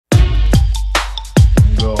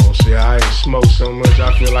Yeah, I ain't smoked so much,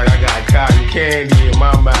 I feel like I got cotton candy in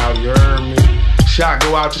my mouth, you heard me? Shot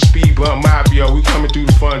go out to Speed Bump Mafia, we coming through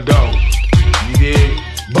the front door. You dig?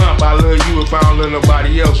 Bump, I love you if I don't love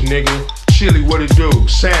nobody else, nigga. Chili, what it do?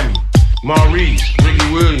 Sammy, Maurice, Ricky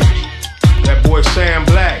Williams, that boy Sam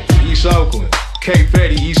Black, East Oakland, K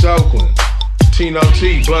Fetty, East Oakland, Tino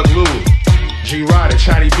T, Buck Louie, G Ryder,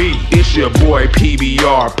 Chiny B. It's your boy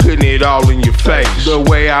PBR, putting it all in your face. The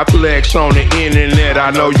way I flex on the internet,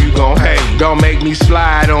 I know you gon' hate. Don't make me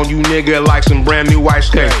slide on you, nigga, like some brand new white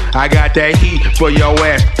skate. I got that heat for your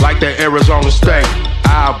ass, like the Arizona State.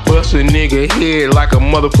 I'll bust a nigga head like a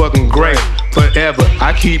motherfucking grape. Forever,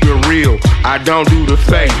 I keep it real, I don't do the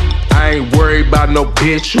fake. I ain't worried about no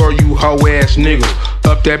bitch or you hoe ass niggas.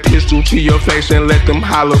 Up that pistol to your face and let them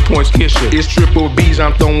hollow points kiss you. It's triple B's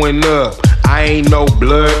I'm throwing up. I ain't no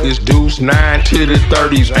blood, it's deuce 9 to the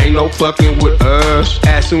 30s. Ain't no fucking with us.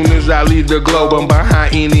 As soon as I leave the globe, I'm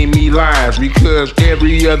behind enemy lines. Because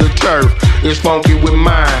every other turf is funky with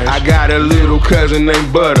mine. I got a little cousin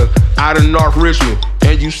named Butter out of North Richmond.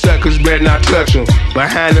 And you suckers better not touch him.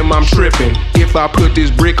 Behind him I'm tripping. If I put this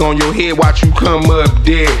brick on your head, watch you come up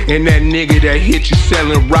dead. And that nigga that hit you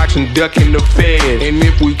selling rocks and ducking the feds. And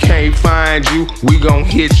if we can't find you, we gon'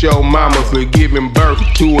 hit your mama for giving birth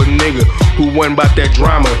to a nigga who wasn't about that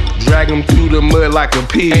drama. Drag him through the mud like a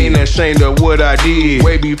pig. Ain't ashamed of what I did.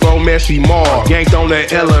 Way before Messy Mar ganked on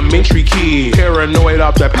that elementary kid. Paranoid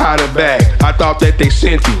off that powder bag. I thought that they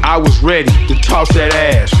sent me. I was ready to toss that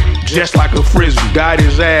ass just like a frisbee. Got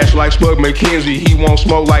his ass like Spud McKenzie. He won't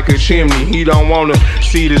smoke like a chimney. He don't wanna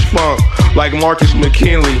see this funk like Marcus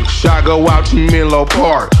McKinley. Shot go out to Menlo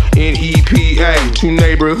Park in EPA. Two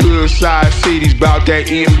neighborhood side cities bout that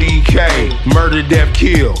MDK. Murder, death,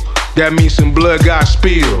 kill. That means some blood got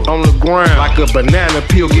spilled on the ground like a banana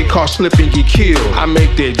peel. Get caught slipping, get killed. I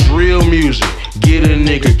make that drill music, get a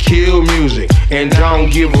nigga kill music, and don't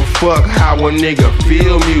give a fuck how a nigga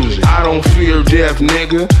feel music. I don't fear death,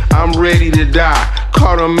 nigga, I'm ready to die.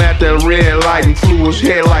 Caught him at that red light and flew his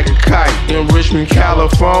head like a kite. In Richmond,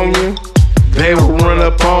 California, they will run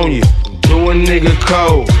up on you, do a nigga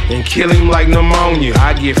cold and kill him like pneumonia.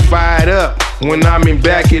 I get fired up when I'm in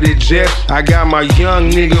back of the jet. I got my young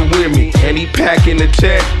nigga with me and he packing the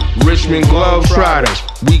tech. Richmond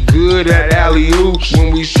Globetrotters, we good at alley-oops.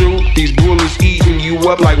 When we shoot, these bullets eating you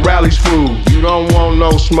up like Rally's food. You don't want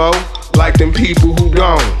no smoke like them people who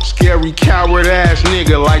don't. Scary coward ass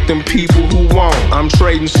nigga like them people who won't. I'm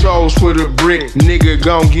trading souls for the brick. Nigga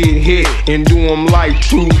gon' get hit and do them like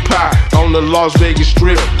Tupac on the Las Vegas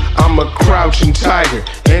Strip. I'm a crouching tiger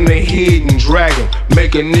and a hidden dragon.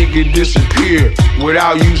 Make a nigga disappear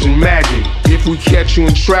without using magic. If we catch you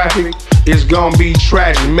in traffic, it's gon' be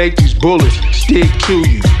tragic. Make these bullets stick to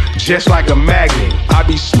you just like a magnet. I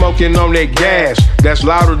be smoking on that gas that's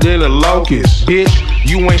louder than a locust. Bitch,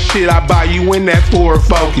 you ain't shit, I buy you in that Ford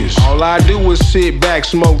Focus. All I do is sit back,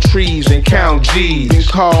 smoke trees, and count G's. Then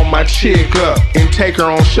call my chick up and take her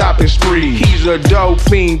on shopping spree. He's a dope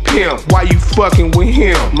fiend pimp, why you fucking with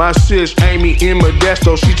him? My sis Amy in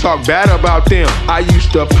Modesto, she talk bad about them. I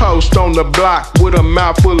used to post on the block with a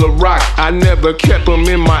mouth full of rocks. I never kept them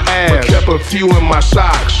in my ass, but kept a few in my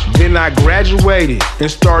socks. Then I graduated and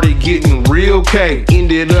started getting real K.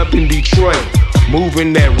 Ended up in Detroit,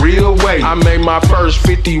 moving that real way. I made my first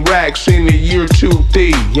 50 racks in the year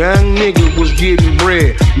 2003. Young nigga was getting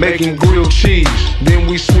bread, making grilled cheese. Then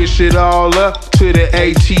we switched it all up to the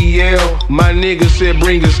ATL. My nigga said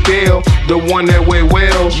bring a scale, the one that weigh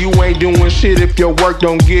well. You ain't doing shit if your work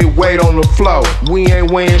don't get weight on the floor. We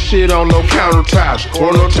ain't weighing shit on no countertops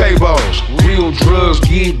or no tables. Real drugs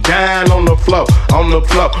get down on the floor, on the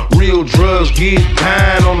floor. Real drugs get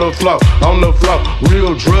down on the floor, on the floor.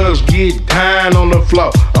 Real drugs get down on the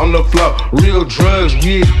floor, on the floor. Real drugs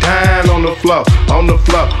get down on the floor, on the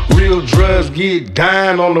floor. Real drugs get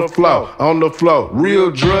down on the floor, on the floor.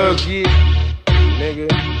 Real drugs get,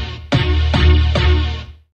 nigga.